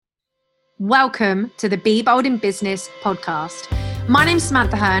Welcome to the Be Bold in Business podcast. My name's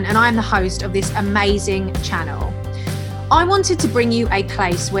Samantha Hearn and I'm the host of this amazing channel. I wanted to bring you a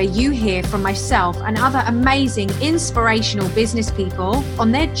place where you hear from myself and other amazing, inspirational business people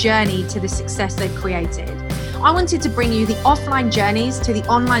on their journey to the success they've created. I wanted to bring you the offline journeys to the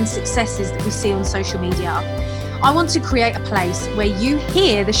online successes that we see on social media. I want to create a place where you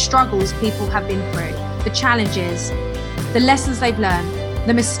hear the struggles people have been through, the challenges, the lessons they've learned,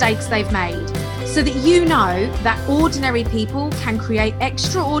 the mistakes they've made, so that you know that ordinary people can create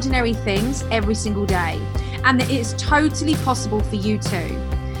extraordinary things every single day, and that it's totally possible for you too.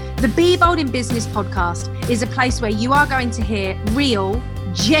 The Be Bold in Business podcast is a place where you are going to hear real,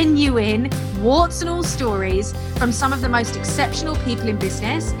 genuine, warts and all stories from some of the most exceptional people in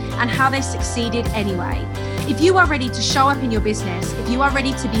business and how they succeeded anyway. If you are ready to show up in your business, if you are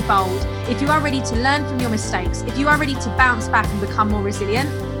ready to be bold, if you are ready to learn from your mistakes, if you are ready to bounce back and become more resilient,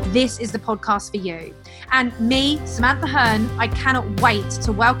 this is the podcast for you. And me, Samantha Hearn, I cannot wait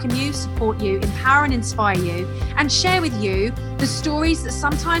to welcome you, support you, empower and inspire you, and share with you the stories that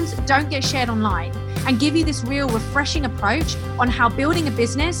sometimes don't get shared online, and give you this real refreshing approach on how building a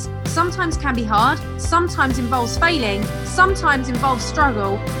business sometimes can be hard, sometimes involves failing, sometimes involves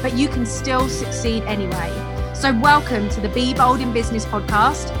struggle, but you can still succeed anyway. So welcome to the Be Bold in Business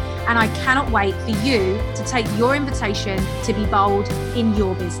podcast, and I cannot wait for you to take your invitation to be bold in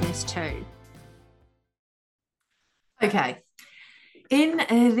your business too. Okay, in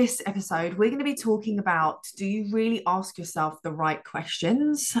this episode, we're going to be talking about, do you really ask yourself the right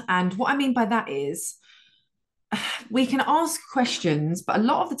questions? And what I mean by that is, we can ask questions, but a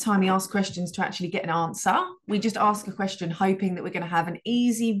lot of the time we ask questions to actually get an answer. We just ask a question hoping that we're going to have an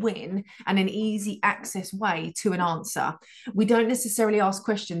easy win and an easy access way to an answer. We don't necessarily ask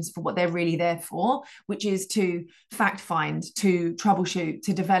questions for what they're really there for, which is to fact find, to troubleshoot,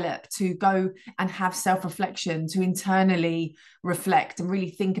 to develop, to go and have self-reflection, to internally reflect and really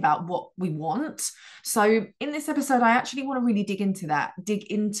think about what we want. So in this episode, I actually want to really dig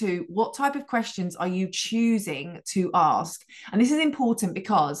into what type of questions are you choosing to ask. And this is important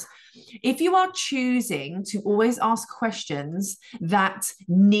because if you are choosing to always ask questions that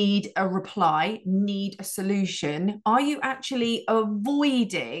need a reply, need a solution, are you actually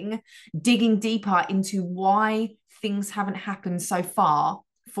avoiding digging deeper into why things haven't happened so far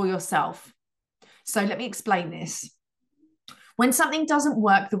for yourself? So let me explain this. When something doesn't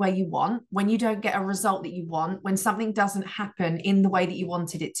work the way you want, when you don't get a result that you want, when something doesn't happen in the way that you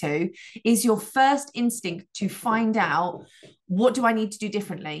wanted it to, is your first instinct to find out, what do I need to do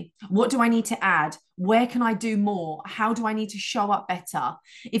differently? What do I need to add? Where can I do more? How do I need to show up better?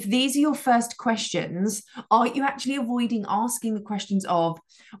 If these are your first questions, are you actually avoiding asking the questions of,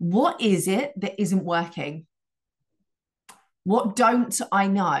 what is it that isn't working? What don't I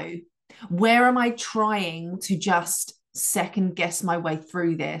know? Where am I trying to just second guess my way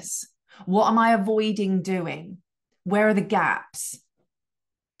through this? What am I avoiding doing? Where are the gaps?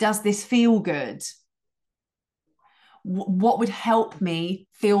 Does this feel good? What would help me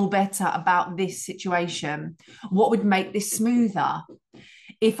feel better about this situation? What would make this smoother?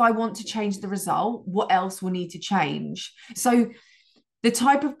 If I want to change the result, what else will need to change? So the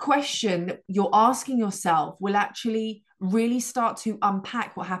type of question that you're asking yourself will actually really start to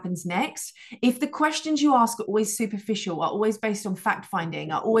unpack what happens next. If the questions you ask are always superficial, are always based on fact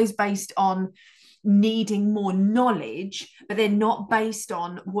finding, are always based on needing more knowledge, but they're not based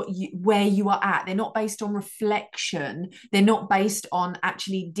on where you are at, they're not based on reflection, they're not based on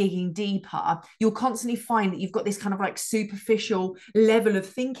actually digging deeper, you'll constantly find that you've got this kind of like superficial level of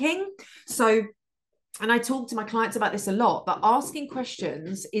thinking. So, and I talk to my clients about this a lot, but asking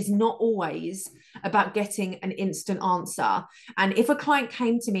questions is not always about getting an instant answer. And if a client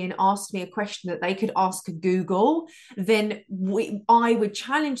came to me and asked me a question that they could ask Google, then I would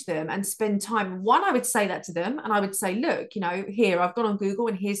challenge them and spend time. One, I would say that to them, and I would say, look, here, I've gone on Google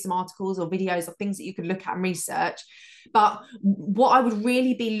and here's some articles or videos or things that you could look at and research. But what I would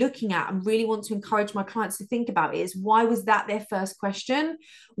really be looking at and really want to encourage my clients to think about is, why was that their first question?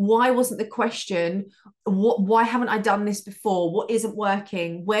 Why wasn't the question, why haven't I done this before? What isn't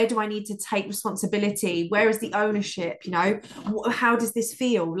working? Where do I need to take responsibility? Where is the ownership? How does this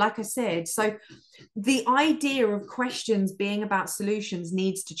feel? Like I said, so the idea of questions being about solutions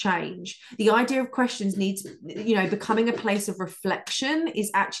needs to change. The idea of questions needs, becoming a place of reflection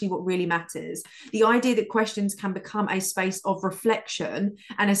is actually what really matters. The idea that questions can become a space of reflection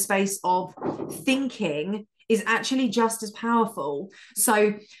and a space of thinking is actually just as powerful.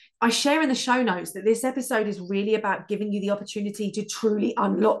 So I share in the show notes that this episode is really about giving you the opportunity to truly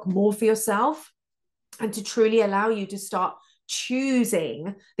unlock more for yourself and to truly allow you to start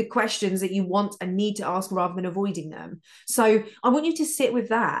choosing the questions that you want and need to ask rather than avoiding them. So I want you to sit with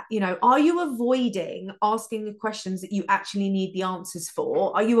that. You know, are you avoiding asking the questions that you actually need the answers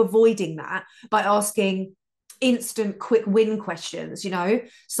for? Are you avoiding that by asking instant quick win questions? You know,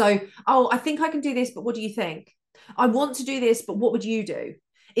 so, oh, I think I can do this, but what do you think? I want to do this, but what would you do?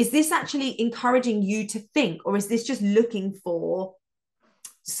 Is this actually encouraging you to think, or is this just looking for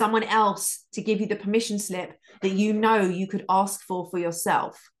someone else to give you the permission slip that you know you could ask for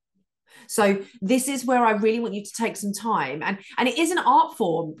yourself? So this is where I really want you to take some time, and it is an art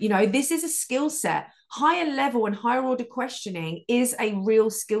form. You know, this is a skill set. Higher level and higher order questioning is a real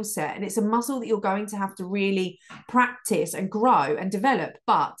skill set, and it's a muscle that you're going to have to really practice and grow and develop.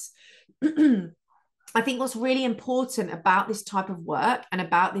 But I think what's really important about this type of work and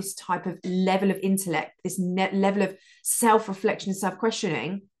about this type of level of intellect, this level of self-reflection and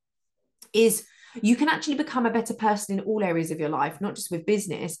self-questioning, is you can actually become a better person in all areas of your life, not just with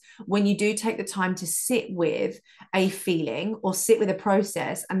business, when you do take the time to sit with a feeling or sit with a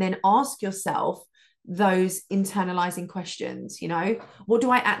process and then ask yourself those internalizing questions. You know, what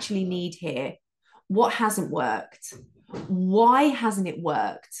do I actually need here? What hasn't worked? Why hasn't it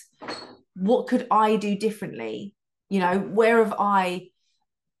worked? What could I do differently? You know, where have I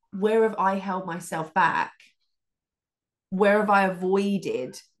held myself back? Where have I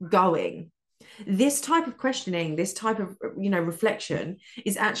avoided going? This type of questioning, this type of, you know, reflection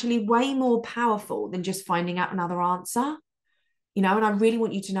is actually way more powerful than just finding out another answer. You know, and I really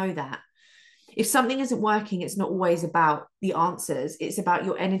want you to know that. If something isn't working, it's not always about the answers. It's about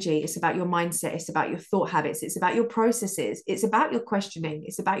your energy. It's about your mindset. It's about your thought habits. It's about your processes. It's about your questioning.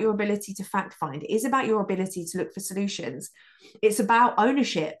 It's about your ability to fact find. It is about your ability to look for solutions. It's about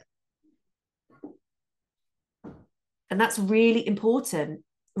ownership. And that's really important,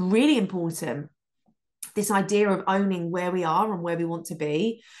 really important. This idea of owning where we are and where we want to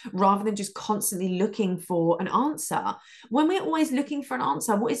be, rather than just constantly looking for an answer. When we're always looking for an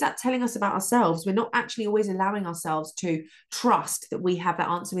answer, what is that telling us about ourselves? We're not actually always allowing ourselves to trust that we have that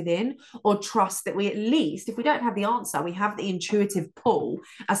answer within, or trust that we, at least, if we don't have the answer, we have the intuitive pull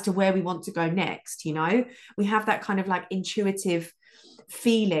as to where we want to go next. You know, we have that kind of like intuitive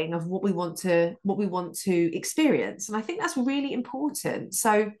feeling of what we want to experience. And I think that's really important.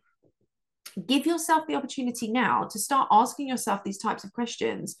 So give yourself the opportunity now to start asking yourself these types of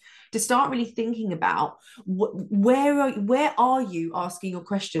questions, to start really thinking about where are you asking your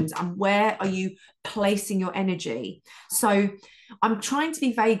questions, and where are you placing your energy. So I'm trying to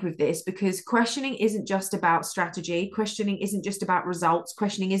be vague with this, because questioning isn't just about strategy. Questioning isn't just about results.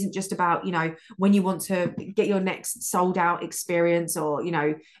 Questioning isn't just about, you know, when you want to get your next sold out experience, or, you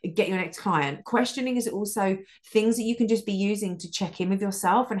know, get your next client. Questioning is also things that you can just be using to check in with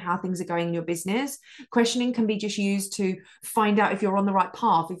yourself and how things are going in your business. Questioning can be just used to find out if you're on the right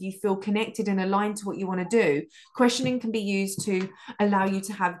path, if you feel connected and aligned to what you want to do. Questioning can be used to allow you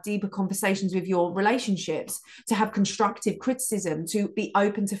to have deeper conversations with your relationships, to have constructive criticism, to be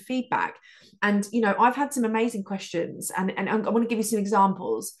open to feedback. And, you know, I've had some amazing questions, and I want to give you some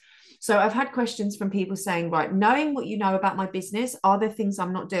examples. So I've had questions from people saying, right, knowing what you know about my business, are there things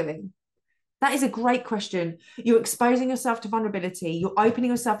I'm not doing? That is a great question. You're exposing yourself to vulnerability. You're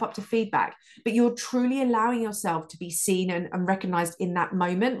opening yourself up to feedback, but you're truly allowing yourself to be seen and recognized in that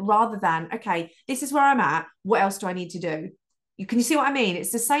moment, rather than, okay, this is where I'm at. What else do I need to do? Can you see what I mean?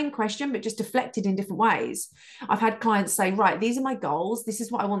 It's the same question, but just deflected in different ways. I've had clients say, right, these are my goals. This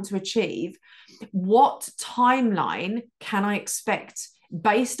is what I want to achieve. What timeline can I expect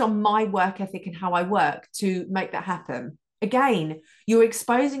based on my work ethic and how I work to make that happen? Again, you're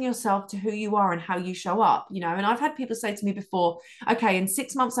exposing yourself to who you are and how you show up, you know. And I've had people say to me before, okay, in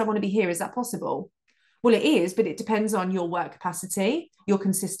 6 months, I want to be here. Is that possible? Well, it is, but it depends on your work capacity, your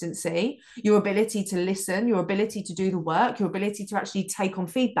consistency, your ability to listen, your ability to do the work, your ability to actually take on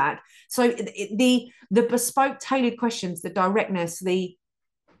feedback. So the bespoke, tailored questions, the directness, the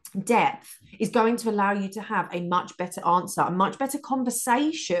depth is going to allow you to have a much better answer, a much better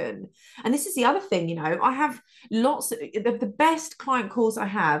conversation. And this is the other thing, you know, I have lots of the best client calls I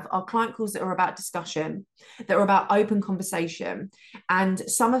have are client calls that are about discussion, that are about open conversation. And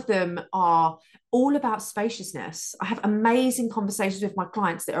some of them are all about spaciousness. I have amazing conversations with my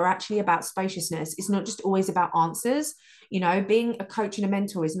clients that are actually about spaciousness. It's not just always about answers. You know, being a coach and a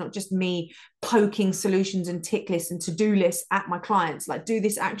mentor is not just me poking solutions and tick lists and to-do lists at my clients, like do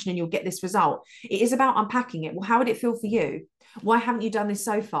this action and you'll get this result. It is about unpacking it. Well, how would it feel for you? Why haven't you done this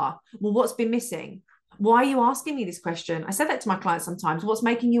so far? Well, what's been missing? Why are you asking me this question? I said that to my clients sometimes. What's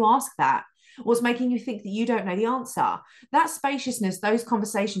making you ask that? What's making you think that you don't know the answer? That spaciousness, those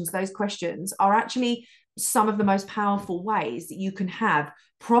conversations, those questions are actually some of the most powerful ways that you can have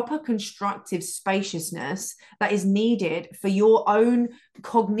proper constructive spaciousness that is needed for your own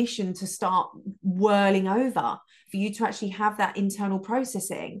cognition to start whirling over, for you to actually have that internal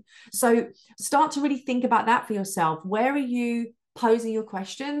processing. So start to really think about that for yourself. Where are you posing your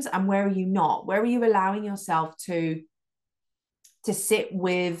questions and where are you not? Where are you allowing yourself to sit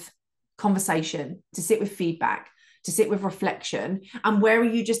with conversation, to sit with feedback, to sit with reflection? And where are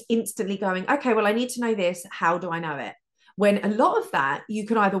you just instantly going, okay, well, I need to know this. How do I know it? When a lot of that you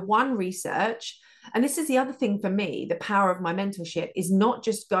can either one, research. And this is the other thing for me, the power of my mentorship is not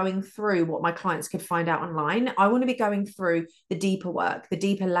just going through what my clients could find out online. I want to be going through the deeper work, the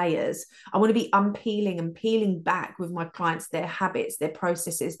deeper layers. I want to be unpeeling and peeling back with my clients, their habits, their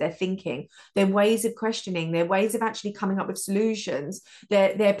processes, their thinking, their ways of questioning, their ways of actually coming up with solutions,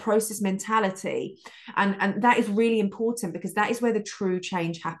 their process mentality. And that is really important, because that is where the true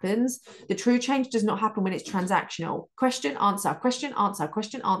change happens. The true change does not happen when it's transactional. Question, answer, question, answer,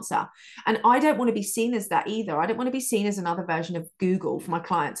 question, answer. And I don't want to be seen as that either. I don't want to be seen as another version of Google for my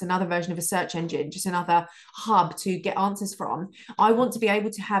clients, another version of a search engine, just another hub to get answers from. I want to be able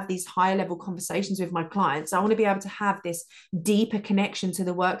to have these higher level conversations with my clients. I want to be able to have this deeper connection to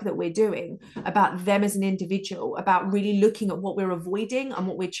the work that we're doing, about them as an individual, about really looking at what we're avoiding and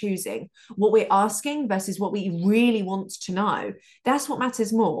what we're choosing, what we're asking versus what we really want to know. That's what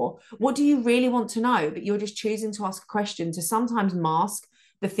matters more. What do you really want to know, but you're just choosing to ask a question to sometimes mask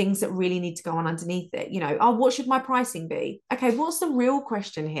the things that really need to go on underneath it? Oh, what should my pricing be? Okay, what's the real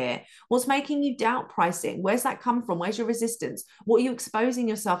question here? What's making you doubt pricing? Where's that come from? Where's your resistance? What are you exposing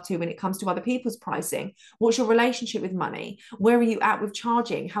yourself to when it comes to other people's pricing? What's your relationship with money? Where are you at with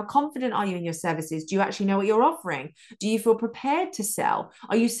charging? How confident are you in your services? Do you actually know what you're offering? Do you feel prepared to sell?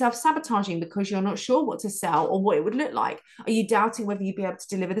 Are you self-sabotaging because you're not sure what to sell or what it would look like? Are you doubting whether you'd be able to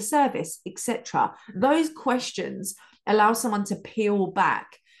deliver the service, etc.? Those questions allow someone to peel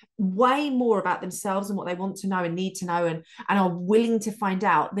back way more about themselves and what they want to know and need to know, and are willing to find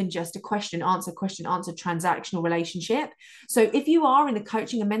out, than just a question answer transactional relationship. So if you are in the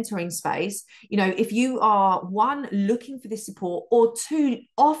coaching and mentoring space, if you are, one, looking for this support, or two,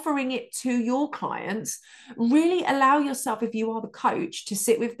 offering it to your clients, really allow yourself, if you are the coach, to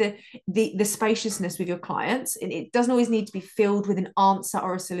sit with the spaciousness with your clients. And it doesn't always need to be filled with an answer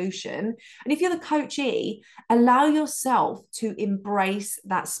or a solution. And if you're the coachee, allow yourself to embrace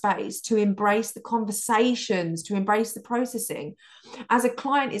that space, to embrace the conversations, to embrace the processing. As a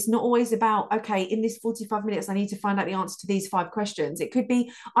client, it's not always about, okay, in this 45 minutes, I need to find out the answer to these 5 questions. It could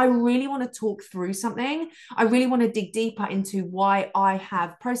be, I really want to talk through something. I really want to dig deeper into why I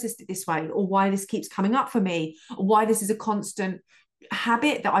have processed it this way, or why this keeps coming up for me, or why this is a constant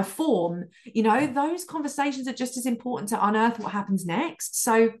habit that I form. Those conversations are just as important to unearth what happens next.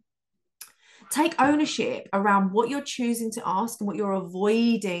 So take ownership around what you're choosing to ask and what you're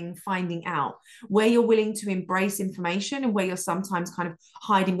avoiding finding out, where you're willing to embrace information and where you're sometimes kind of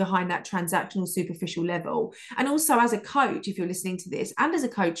hiding behind that transactional, superficial level. And also, as a coach, if you're listening to this, and as a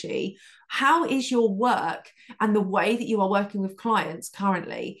coachee, how is your work and the way that you are working with clients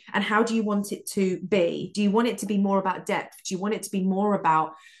currently? And how do you want it to be? Do you want it to be more about depth? Do you want it to be more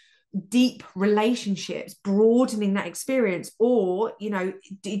about deep relationships, broadening that experience? Or do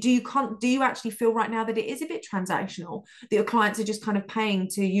you actually feel right now that it is a bit transactional, that your clients are just kind of paying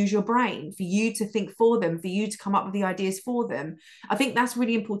to use your brain, for you to think for them, for you to come up with the ideas for them? I think that's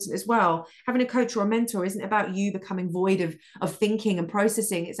really important as well. Having a coach or a mentor isn't about you becoming void of thinking and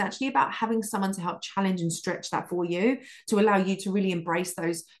processing. It's actually about having someone to help challenge and stretch that for you, to allow you to really embrace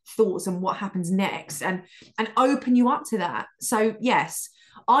those thoughts and what happens next, and open you up to that. So yes,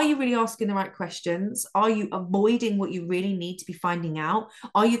 are you really asking the right questions? Are you avoiding what you really need to be finding out?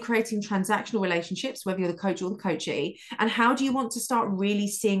 Are you creating transactional relationships, whether you're the coach or the coachee? And how do you want to start really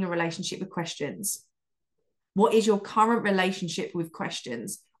seeing a relationship with questions? What is your current relationship with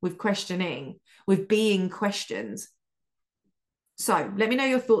questions, with questioning, with being questioned? So let me know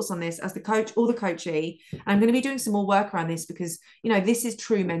your thoughts on this as the coach or the coachee. And I'm going to be doing some more work around this, because, this is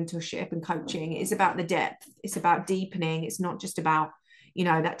true mentorship and coaching. It's about the depth. It's about deepening. It's not just about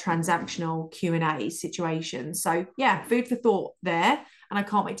that transactional Q&A situation. So yeah, food for thought there. And I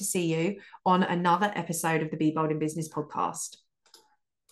can't wait to see you on another episode of the Be Bold in Business podcast.